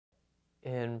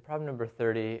In problem number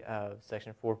 30 of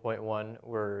section 4.1,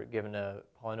 we're given a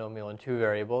polynomial in two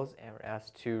variables, and we're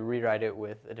asked to rewrite it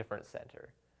with a different center.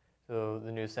 So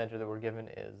the new center that we're given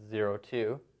is 0,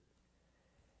 2.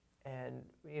 And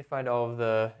we need to find all of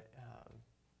the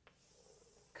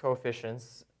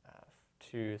coefficients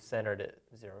to center it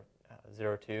at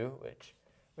 0, 2, which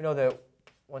we know that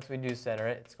once we do center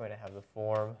it, it's going to have the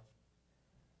form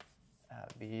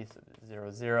b sub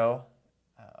 0, 0.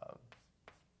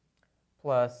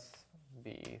 Plus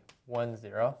b 1,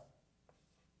 0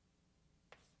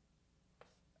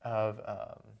 of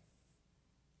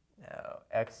now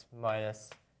x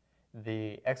minus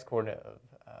the x coordinate of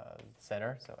the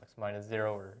center, so x minus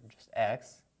 0 or just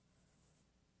x,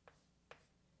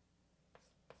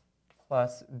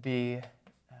 plus b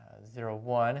 0,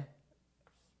 1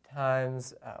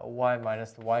 times y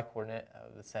minus the y coordinate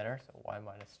of the center, so y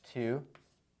minus 2.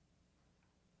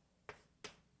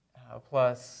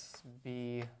 Plus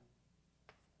b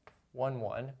 1,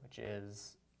 1, which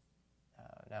is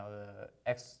now the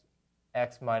x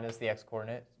minus the x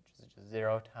coordinate, which is just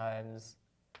 0, times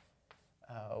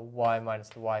y minus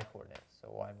the y coordinate, so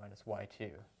y minus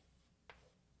y2.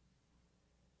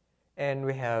 And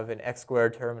we have an x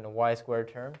squared term and a y squared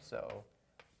term, so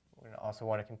we're going to also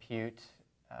want to compute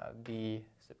b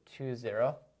sub 2,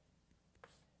 0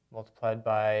 multiplied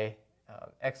by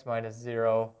x minus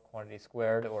 0 quantity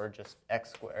squared, or just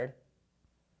x squared,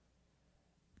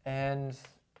 and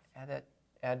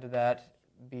add to that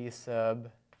b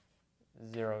sub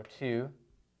 0, 2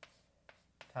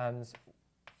 times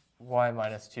y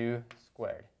minus 2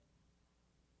 squared.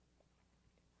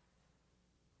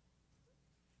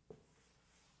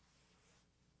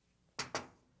 To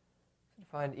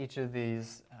find each of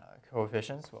these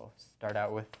coefficients, we'll start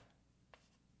out with the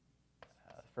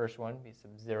first one, b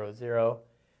sub 0, 0.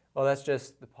 Well, that's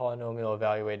just the polynomial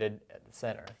evaluated at the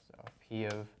center, so p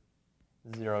of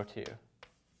 0, 2.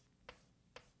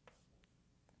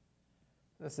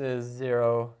 This is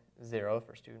 0, 0.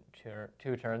 First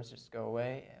two terms just go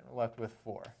away, and we're left with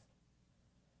 4.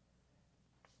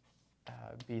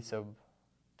 B sub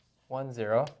 1,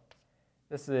 0.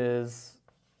 This is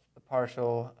the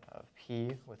partial of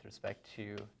p with respect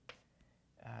to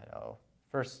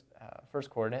first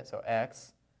coordinate, so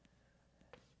x,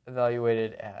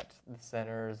 evaluated at the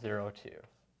center 0, 2.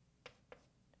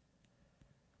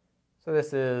 So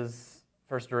this is,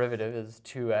 first derivative is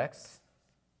 2x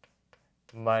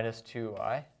minus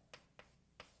 2y,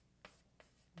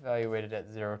 evaluated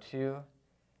at 0, 2,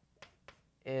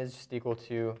 is just equal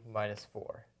to minus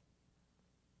 4.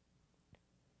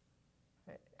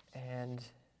 And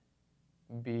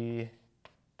b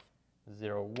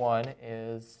 0, 1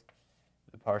 is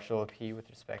the partial of p with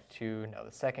respect to now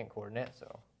the second coordinate,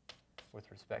 so with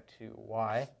respect to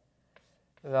y,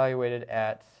 evaluated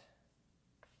at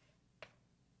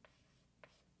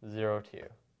 0, 2.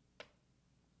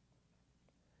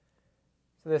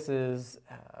 So this is,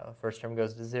 first term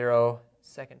goes to 0,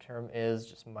 second term is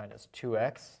just minus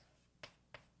 2x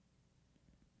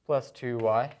plus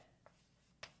 2y,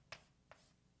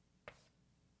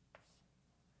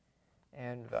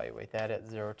 and evaluate that at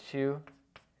 0, 2,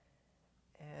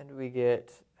 and we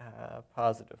get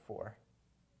positive 4.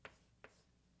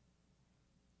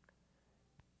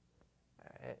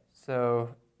 All right, so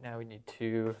now we need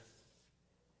to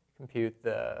compute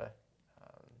the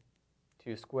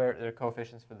the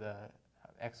coefficients for the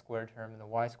x squared term and the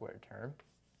y squared term,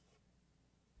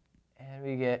 and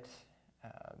we get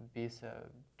b sub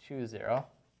 2, 0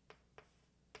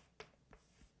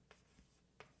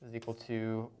 is equal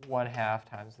to 1/2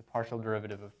 times the partial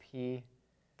derivative of p,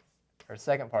 or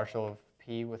second partial of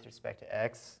p with respect to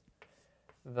x,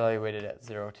 evaluated at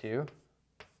 0, 2,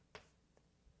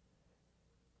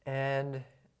 and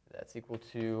that's equal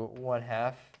to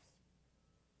 1/2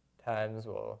 times,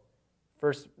 well,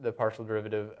 first the partial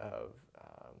derivative of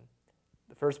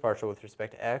the first partial with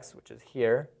respect to x, which is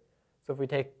here. So if we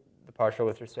take the partial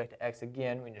with respect to x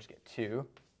again, we just get 2.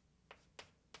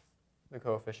 The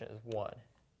coefficient is 1.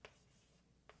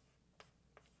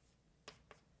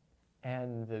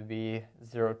 And the b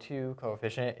 0, 2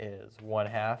 coefficient is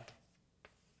 1/2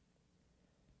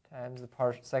 times the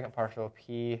second partial of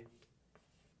p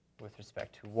with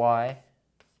respect to y,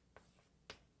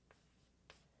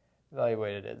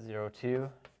 evaluated at 0, 2,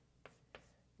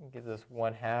 and gives us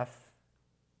 1/2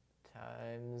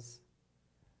 times,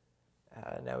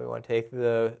 now we want to take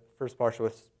the first partial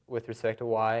with respect to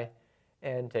y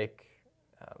and take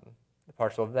the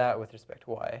partial of that with respect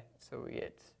to y. So we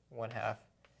get 1/2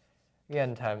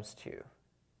 again times 2.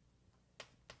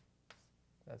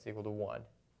 That's equal to 1.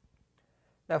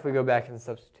 Now if we go back and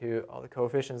substitute all the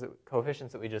coefficients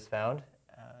that we just found,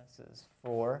 this is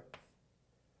 4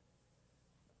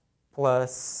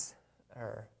 plus,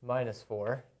 or minus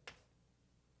 4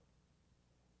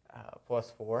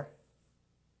 plus 4.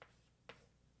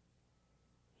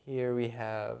 Here we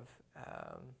have,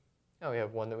 we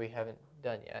have one that we haven't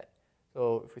done yet.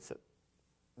 So if we set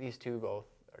these two both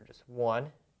are just 1.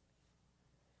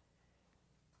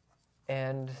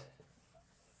 And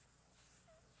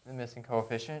the missing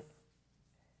coefficient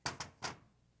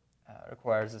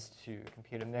requires us to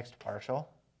compute a mixed partial.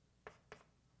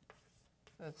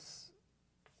 That's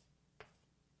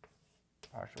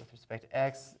partial with respect to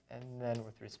x and then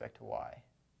with respect to y.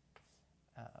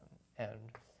 And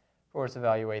for us,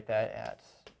 evaluate that at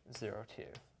 0, 2.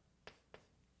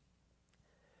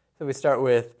 So we start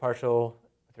with partial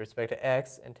with respect to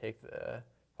x and take the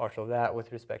partial of that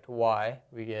with respect to y.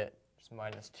 We get just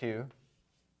minus 2.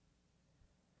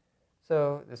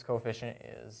 So this coefficient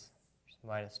is just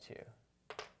minus 2.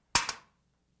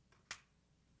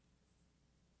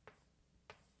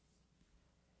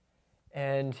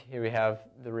 And here we have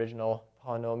the original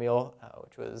polynomial,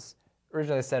 which was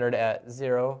originally centered at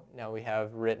 0. Now we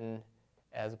have written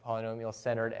as a polynomial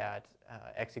centered at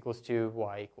x equals 2,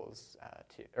 y equals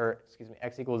 2, or excuse me,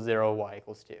 x equals 0, y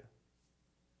equals 2.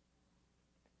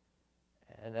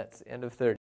 And that's the end of 30.